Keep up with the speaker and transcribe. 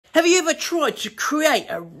Have you ever tried to create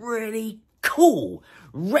a really cool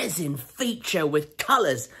resin feature with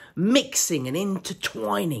colours mixing and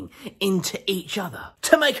intertwining into each other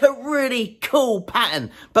to make a really cool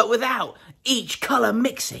pattern, but without each colour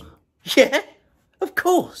mixing? Yeah, of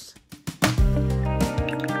course.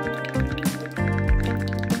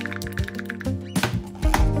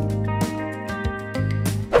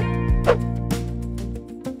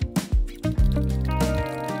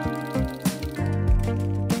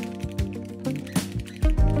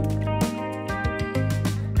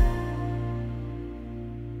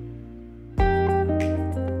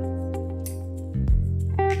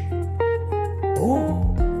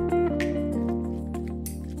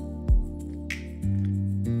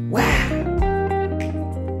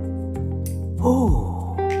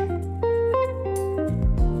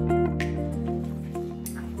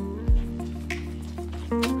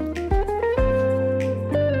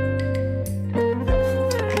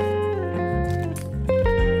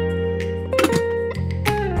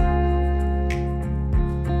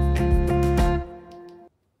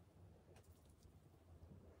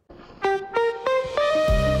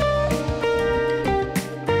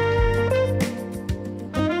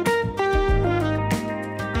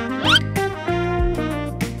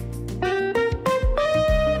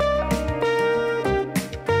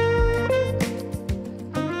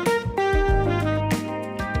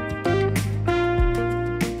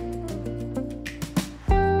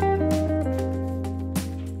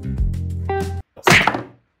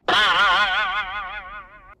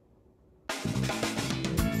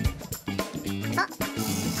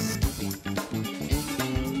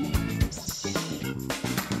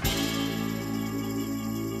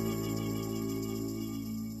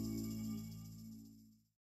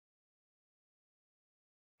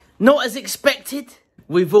 Not as expected?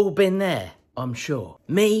 We've all been there, I'm sure.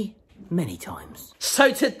 Me, many times.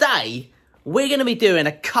 So today, we're going to be doing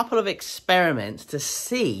a couple of experiments to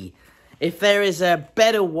see if there is a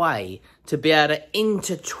better way to be able to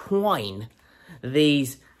intertwine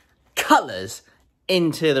these colours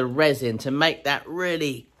into the resin to make that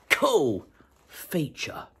really cool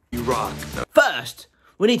feature. You rock. First,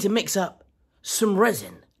 we need to mix up some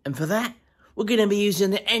resin. And for that, we're going to be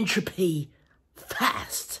using the Entropy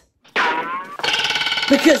Fast.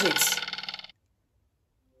 Because it's,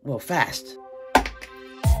 well, fast.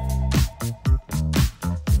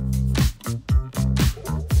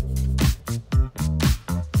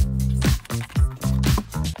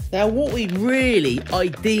 Now, what we really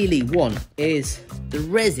ideally want is the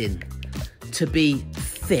resin to be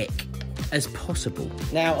thick as possible.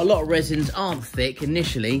 Now, a lot of resins aren't thick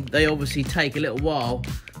initially. They obviously take a little while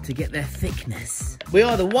to get their thickness. We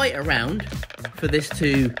either wait around for this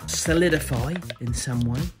to solidify in some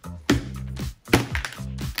way.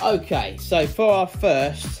 Okay, so for our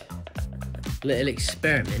first little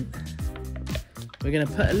experiment, we're going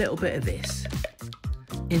to put a little bit of this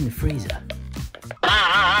in the freezer.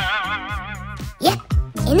 Yep,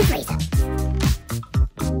 in the freezer.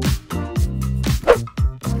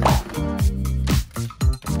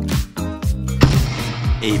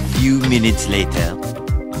 A few minutes later.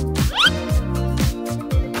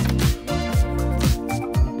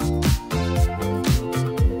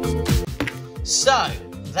 So,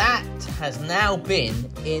 that has now been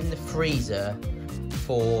in the freezer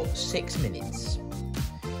for 6 minutes.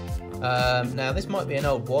 Now, this might be an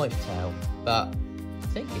old wives' tale, but I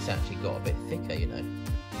think it's actually got a bit thicker, you know.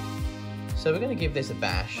 So we're going to give this a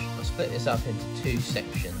bash. I'll split this up into 2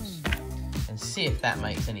 sections and see if that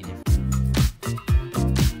makes any difference.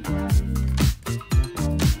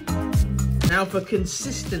 Now for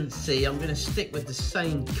consistency, I'm going to stick with the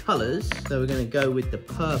same colours. So we're going to go with the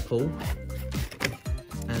purple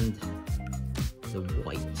and the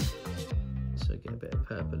white. So get a bit of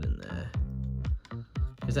purple in there,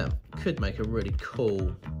 because that could make a really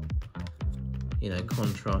cool, you know,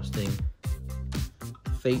 contrasting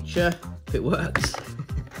feature if it works.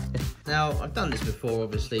 Now, I've done this before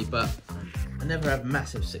obviously, but I never had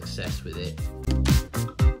massive success with it.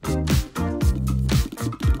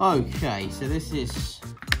 Okay, so this is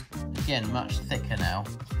again much thicker now.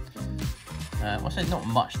 Well, I say not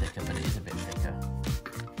much thicker, but it is a bit thicker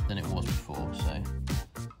than it was before, so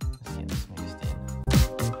let's get this mixed in.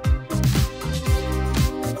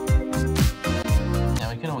 Now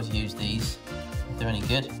we can always use these if they're any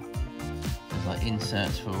good. There's like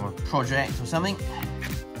inserts for a project or something.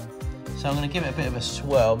 So I'm going to give it a bit of a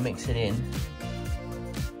swirl, mix it in,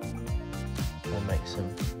 and make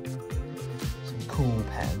some cool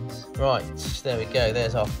pans. Right, there we go,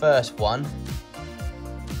 there's our first one.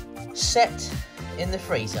 Set in the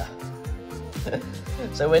freezer.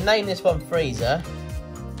 So we'll name this one Freezer,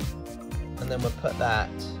 and then we'll put that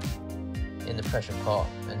in the pressure pot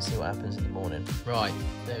and see what happens in the morning. Right,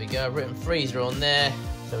 there we go. I've written freezer on there,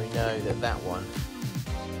 so we know that that one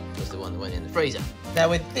was the one that went in the freezer. Now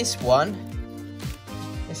with this one,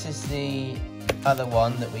 this is the other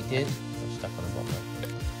one that we did. It's stuck on the bottom.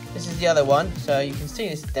 This is the other one, so you can see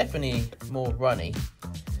it's definitely more runny.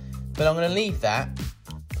 But I'm going to leave that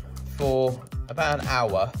for about an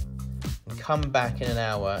hour and come back in an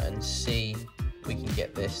hour and see if we can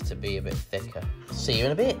get this to be a bit thicker. See you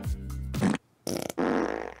in a bit.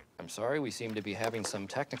 I'm sorry, we seem to be having some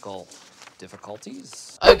technical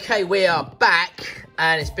difficulties. Okay, we are back,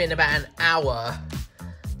 and it's been about an hour,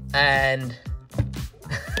 and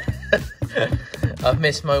I've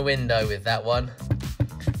missed my window with that one.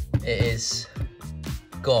 It is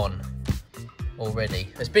gone already.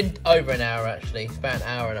 It's been over an hour actually, about an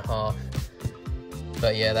hour and a half.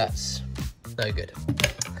 But yeah, that's no good.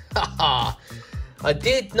 I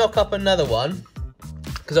did knock up another one,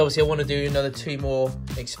 because obviously I want to do another 2 more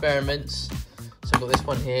experiments. So I've got this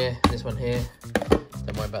one here, this one here.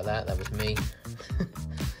 Don't worry about that, that was me.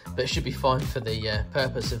 But it should be fine for the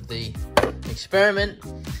purpose of the experiment.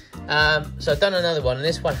 So I've done another one, and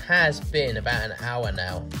this one has been about an hour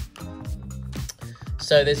now.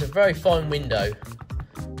 So there's a very fine window,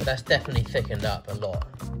 but that's definitely thickened up a lot.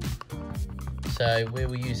 So we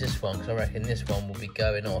will use this one, because I reckon this one will be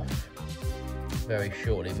going off very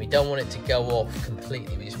shortly. We don't want it to go off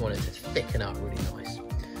completely, we just want it to thicken up really nice.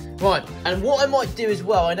 Right, and what I might do as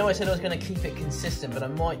well, I know I said I was going to keep it consistent, but I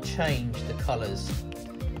might change the colours.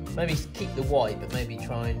 Maybe keep the white, but maybe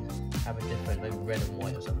try and have a different, maybe red and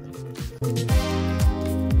white or something.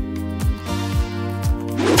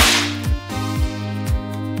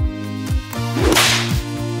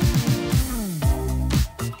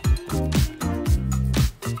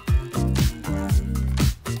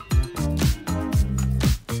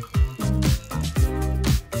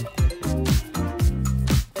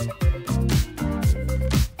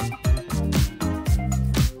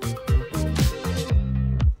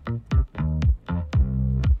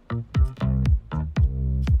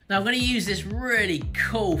 Now I'm going to use this really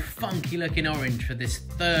cool, funky looking orange for this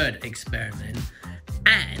 3rd experiment,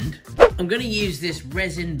 and I'm going to use this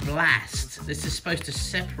resin blast. This is supposed to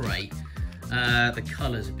separate the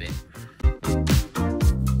colours a bit.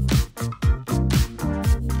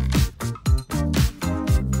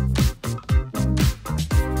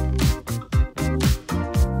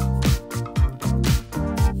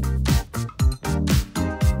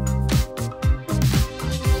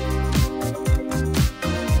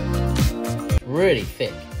 Really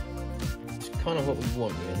thick. It's kind of what we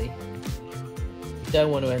want, really. You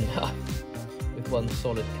don't want to end up with one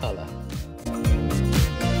solid colour.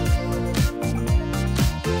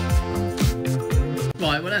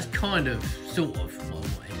 Right, well that's kind of, sort of what I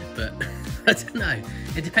wanted, but I don't know.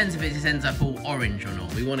 It depends if it just ends up all orange or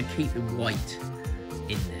not. We want to keep the white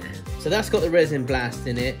in there. So that's got the resin blast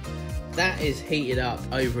in it. That is heated up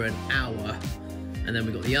over an hour. And then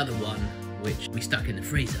we've got the other one, which we stuck in the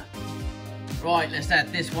freezer. Right, let's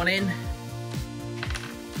add this one in.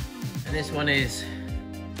 And this one is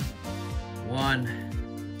 1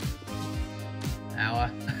 hour.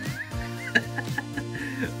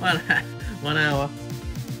 1 hour.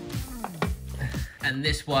 And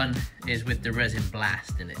this one is with the resin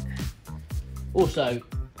blast in it. Also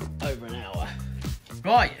over an hour.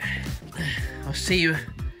 Right, I'll see you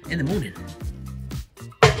in the morning.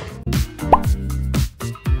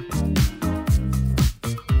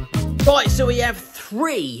 Right, so we have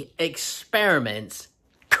 3 experiments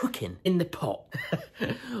cooking in the pot.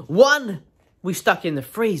 1 we stuck in the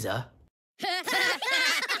freezer.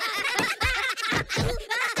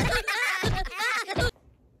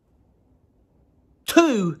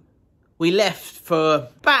 2 we left for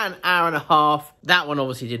about an hour and a half. That one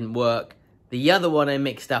obviously didn't work. The other one I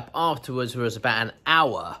mixed up afterwards was about an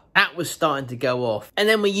hour. That was starting to go off. And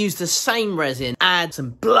then we used the same resin, add some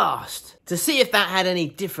blast to see if that had any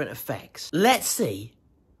different effects. Let's see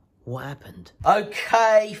what happened.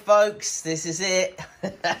 Okay, folks, this is it.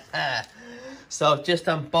 So I've just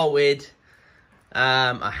unbolted.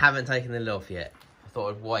 I haven't taken the lid off yet. I thought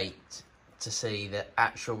I'd wait to see the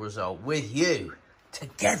actual result with you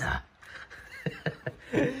together.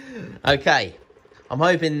 Okay. I'm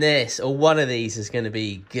hoping this, or one of these, is going to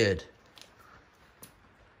be good.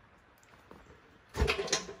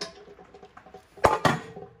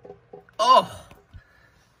 Oh!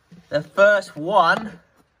 The first one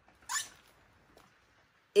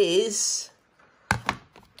is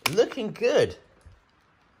looking good.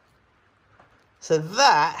 So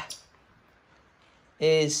that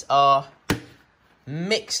is our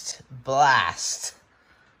mixed blast.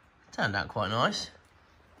 turned out quite nice.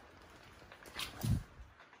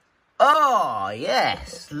 Oh,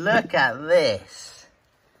 yes. Look at this.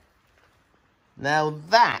 Now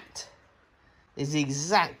that is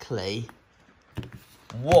exactly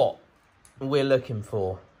what we're looking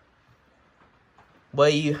for. Where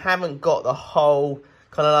you haven't got the whole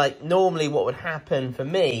kind of like, normally what would happen for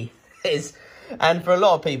me is, and for a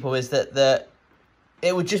lot of people, is that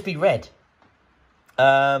it would just be red.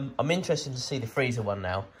 I'm interested to see the freezer one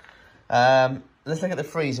now. Let's look at the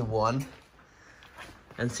freezer one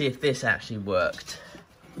and see if this actually worked.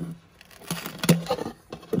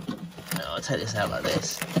 I'll take this out like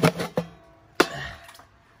this.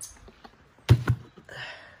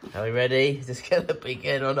 Are we ready? Is this going to be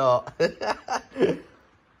good or not?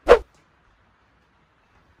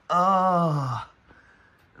 Oh,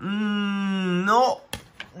 not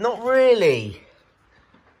really.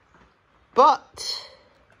 But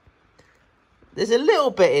there's a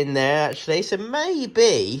little bit in there actually, so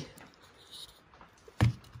maybe.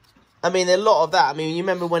 I mean, a lot of that. I mean, you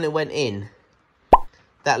remember when it went in?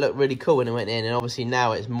 That looked really cool when it went in, and obviously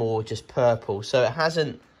now it's more just purple. So it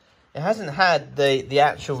hasn't had the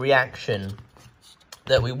actual reaction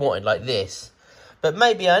that we wanted like this. But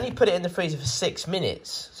maybe I only put it in the freezer for 6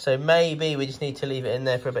 minutes. So maybe we just need to leave it in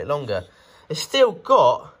there for a bit longer. It's still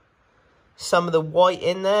got some of the white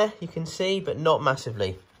in there, you can see, but not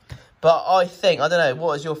massively. But I think, I don't know,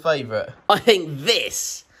 what is your favourite? I think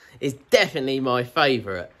this is definitely my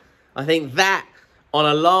favourite. I think that, on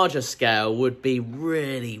a larger scale, would be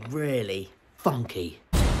really, really funky.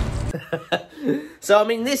 So, I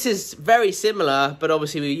mean, this is very similar, but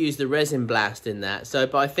obviously we use the resin blast in that. So,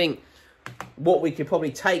 but I think what we could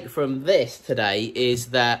probably take from this today is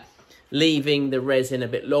that leaving the resin a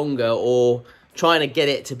bit longer or trying to get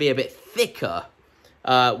it to be a bit thicker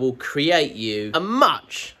will create you a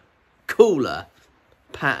much cooler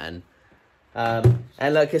pattern. And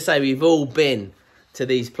like I say, we've all been to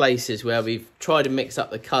these places where we've tried to mix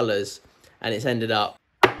up the colours and it's ended up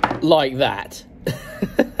like that.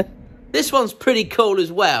 This one's pretty cool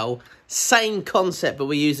as well. Same concept, but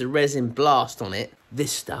we use a resin blast on it.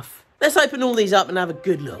 This stuff. Let's open all these up and have a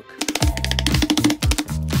good look.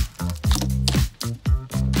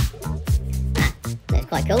 That's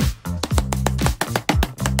quite cool.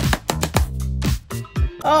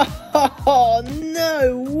 Oh,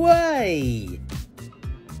 no way!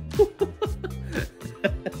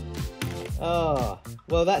 Oh,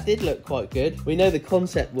 well, that did look quite good. We know the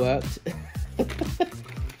concept worked.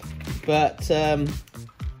 But,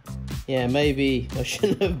 yeah, maybe I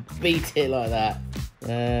shouldn't have beat it like that.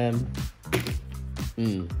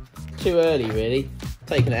 Too early, really.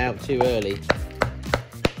 Taking it out too early.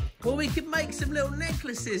 Well, we could make some little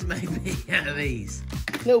necklaces, maybe, out of these.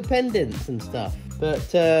 Little pendants and stuff.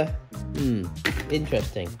 But,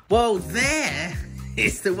 interesting. Well, there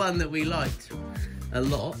is the one that we liked a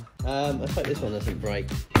lot. I hope this one doesn't break.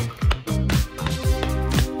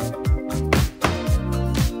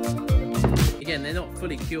 Again, they're not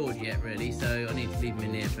fully cured yet, really, so I need to leave them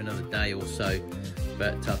in here for another day or so.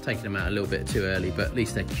 But I've taken them out a little bit too early, but at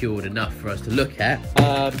least they're cured enough for us to look at.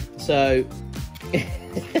 So,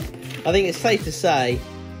 I think it's safe to say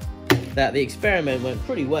that the experiment went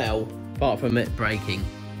pretty well, apart from it breaking.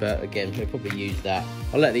 But again, we'll probably use that.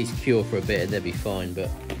 I'll let these cure for a bit and they'll be fine, but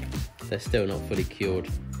they're still not fully cured.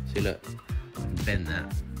 See, look, I can bend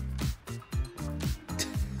that.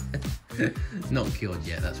 Not cured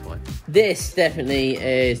yet, that's why. This definitely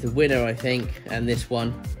is the winner, I think, and this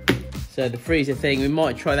one. So the freezer thing, we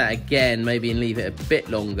might try that again, maybe, and leave it a bit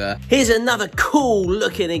longer. Here's another cool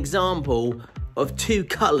looking example of two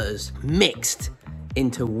colours mixed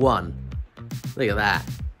into one. Look at that.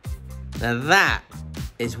 Now that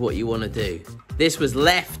is what you want to do. This was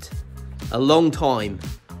left a long time.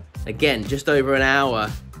 Again, just over an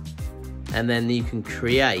hour. And then you can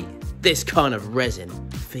create this kind of resin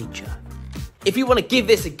feature. If you want to give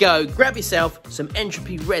this a go, grab yourself some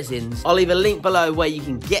Entropy resins. I'll leave a link below where you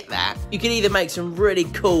can get that. You can either make some really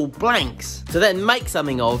cool blanks to then make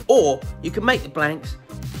something of, or you can make the blanks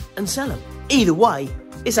and sell them. Either way,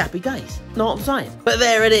 it's happy days. Know what I'm saying? But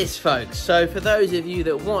there it is, folks. So for those of you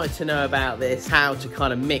that wanted to know about this, how to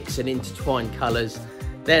kind of mix and intertwine colours,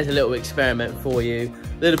 there's a little experiment for you.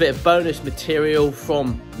 A little bit of bonus material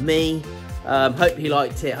from me. Hope you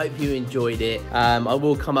liked it, hope you enjoyed it. I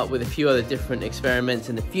will come up with a few other different experiments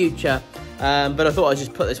in the future, but I thought I'd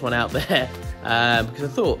just put this one out there because I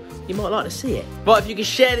thought you might like to see it. But if you could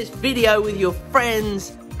share this video with your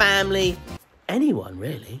friends, family, anyone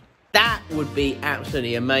really, that would be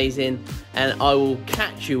absolutely amazing, and I will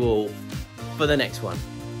catch you all for the next one.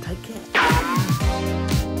 Take care.